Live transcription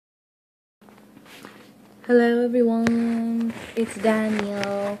Hello everyone, it's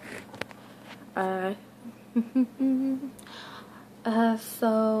Daniel.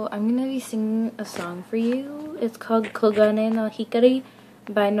 So I'm gonna be singing a song for you. It's called Kogane no Hikari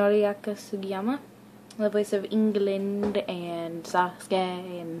by Noriaki Sugiyama, the voice of England and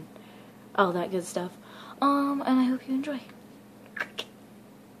Sasuke and all that good stuff. And I hope you enjoy.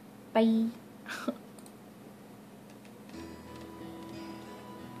 Bye.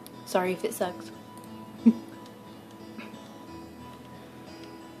 Sorry if it sucks.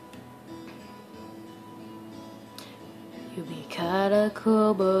 Yubi kara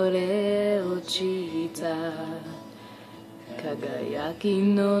kobore ochita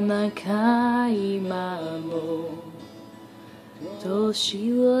kagayaki no naka ima mo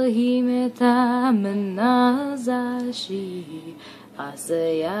toshi wo himeta menazashi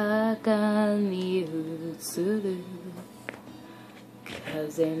asayaka ni utsuru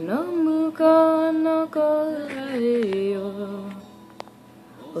kaze no mukou no kore yo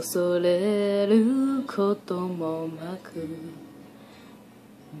恐れることもなく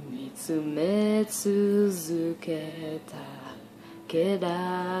見つめ続けた気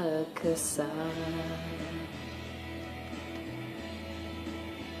楽さ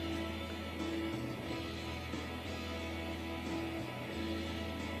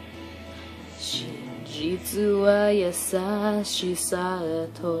真実は優しさ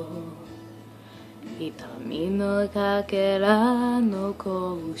と痛みのかけら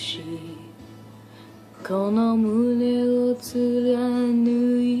残しこの胸を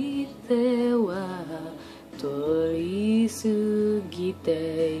貫いては通り過ぎ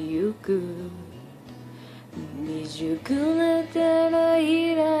てゆく未熟な手の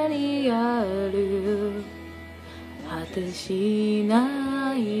ひらにある果てし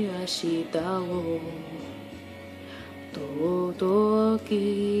ない明日を尊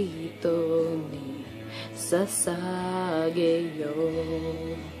き人に捧げよ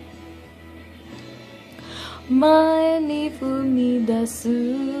う前に踏み出す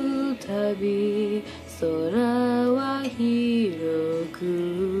たび空は広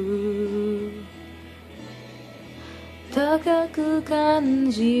く高く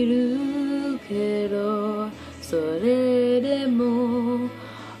感じるけどそれでも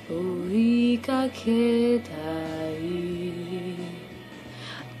追いかけたい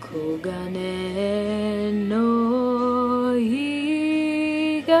黄金の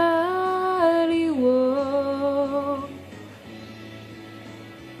光を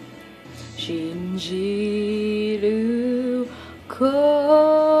信じる心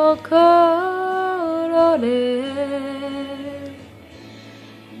で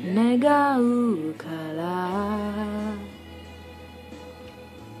願うから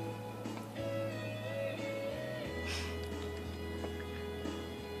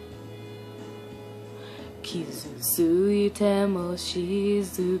傷ついても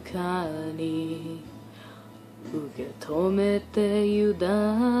静かに受け止めて委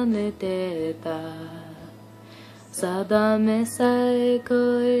ねてた定めさえ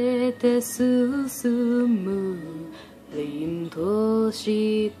越えて進む凛と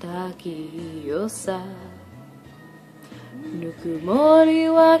した清さぬくもり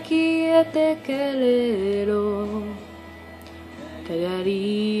は消えてけれど変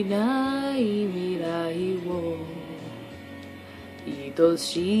りない未来を愛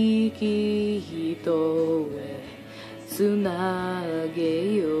しき人へつな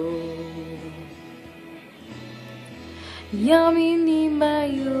げよう闇に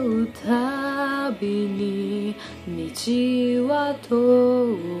迷うたびに道は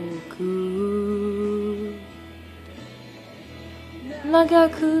遠く長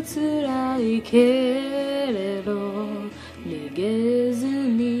く辛いけれど逃げず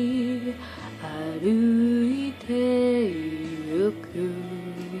に歩いてゆく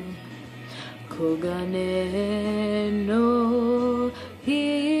黄金の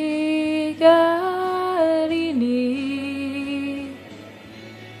光に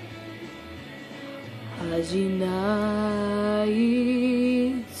恥じな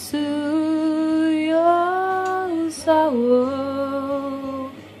い強さ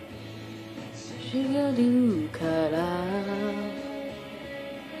を知るから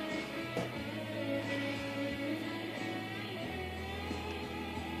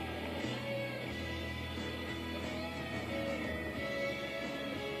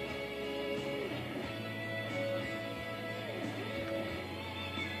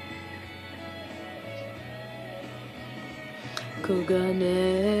黄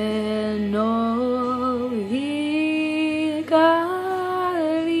金の光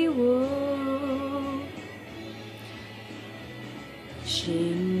を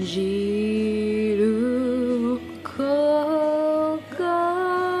信じる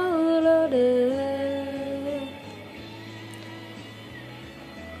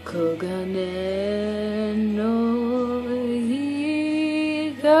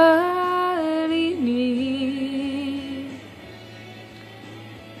光に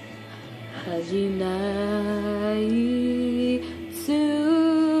恥じない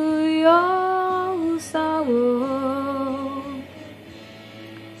強さを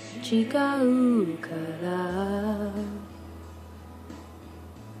誓うから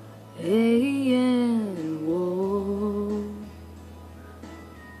永遠を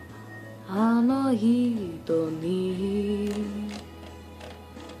あの人に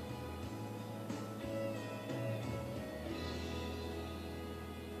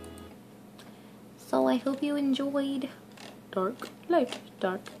So I hope you enjoyed dark light.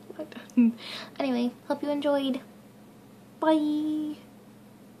 Anyway, hope you enjoyed. Bye.